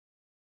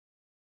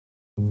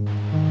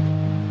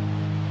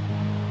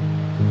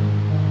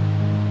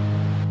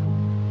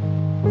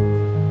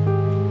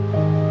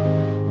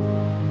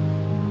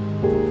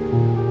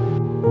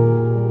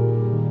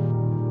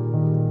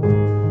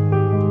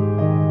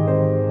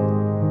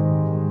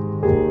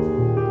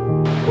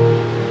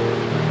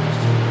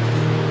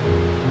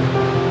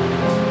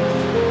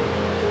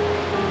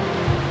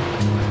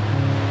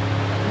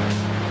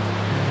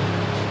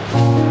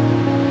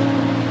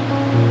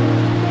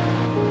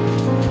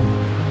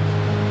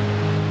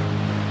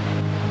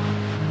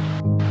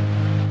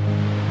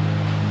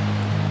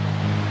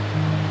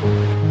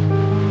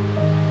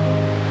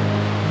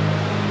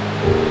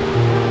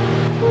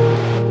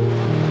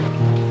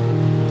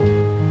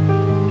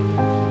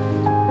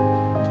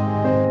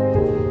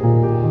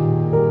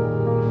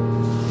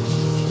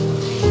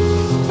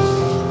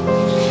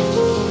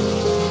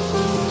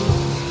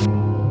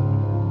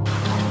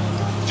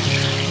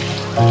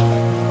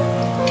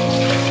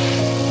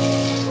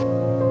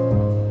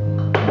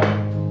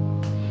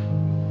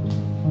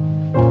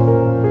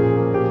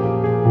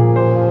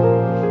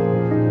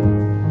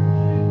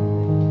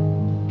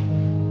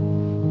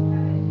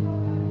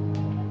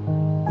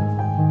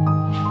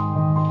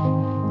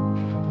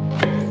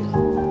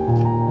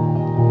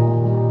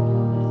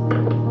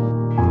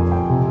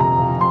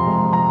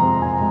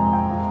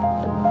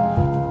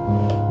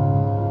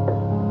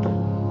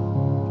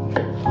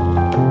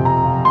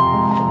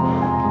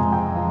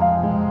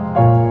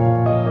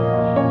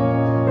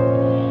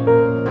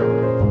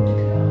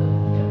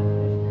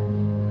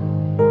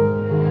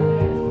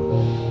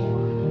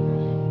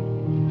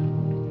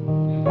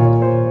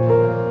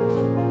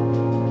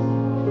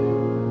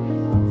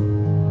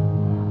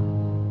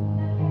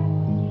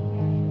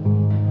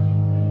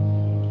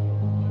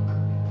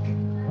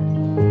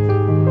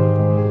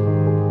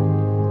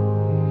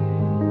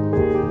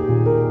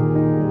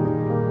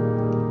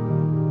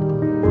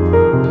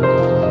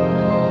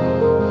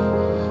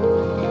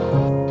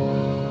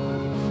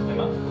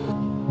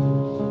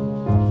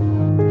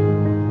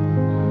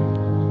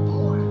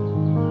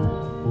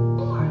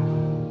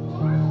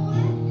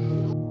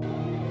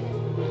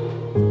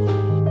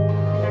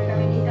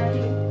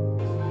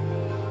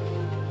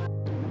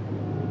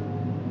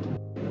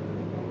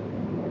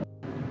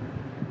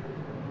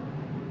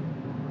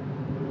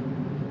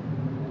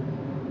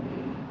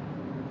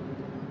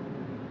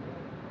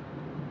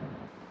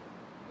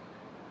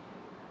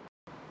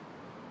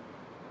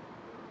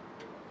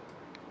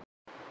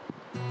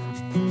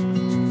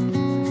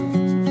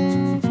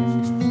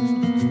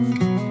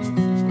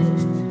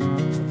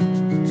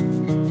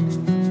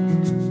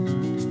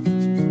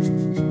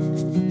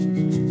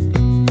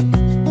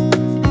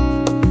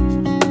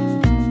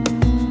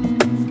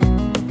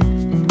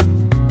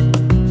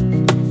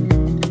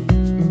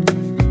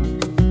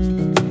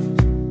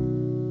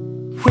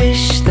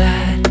Wish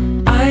that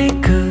I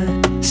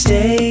could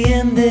stay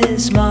in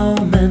this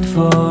moment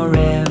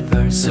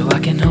forever, so I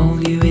can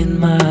hold you in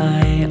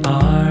my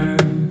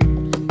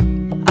arms.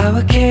 I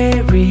will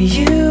carry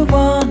you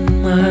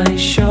on my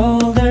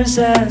shoulders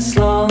as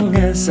long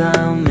as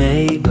I'm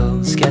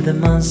able. Scare the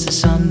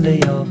monsters under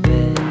your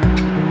bed.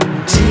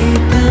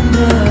 Deep and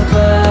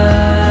abiding,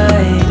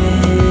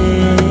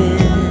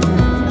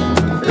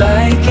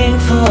 liking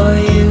for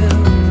you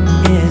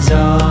is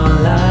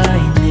all I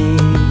need.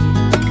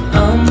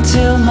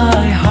 Until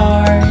my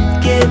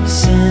heart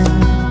gives in,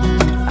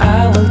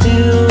 I will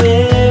do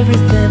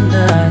everything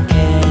I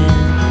can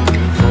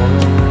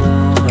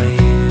for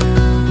you.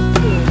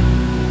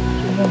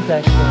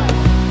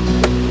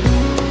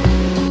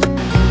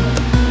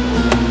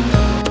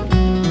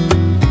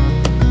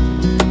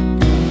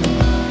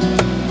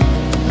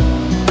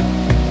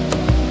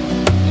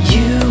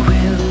 You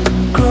will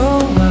grow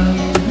up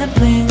in the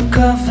blink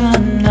of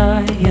an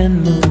eye and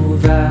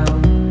move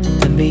out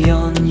and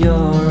beyond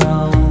your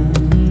own.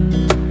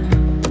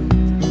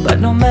 But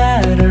no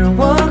matter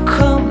what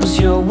comes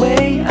your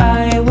way,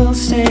 I will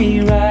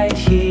stay right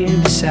here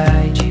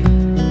beside you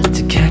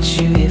to catch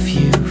you if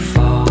you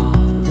fall.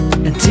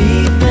 And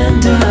deep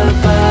and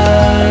abiding,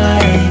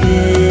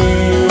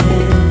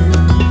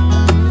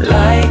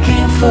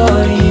 liking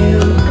for you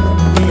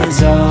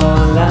is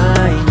all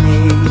I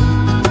need.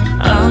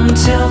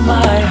 Until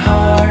my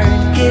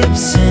heart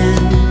gives in,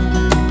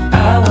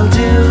 I will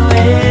do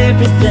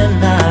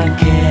everything I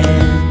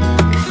can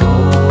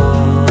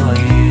for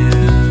you.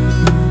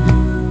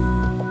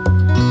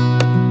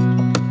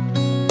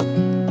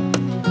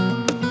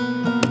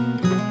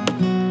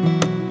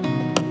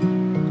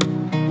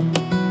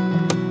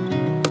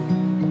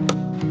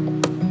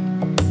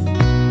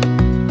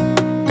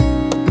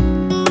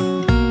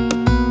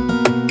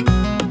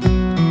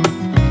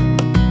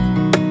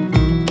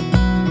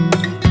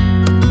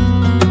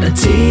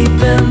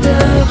 Deep and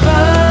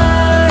abiding,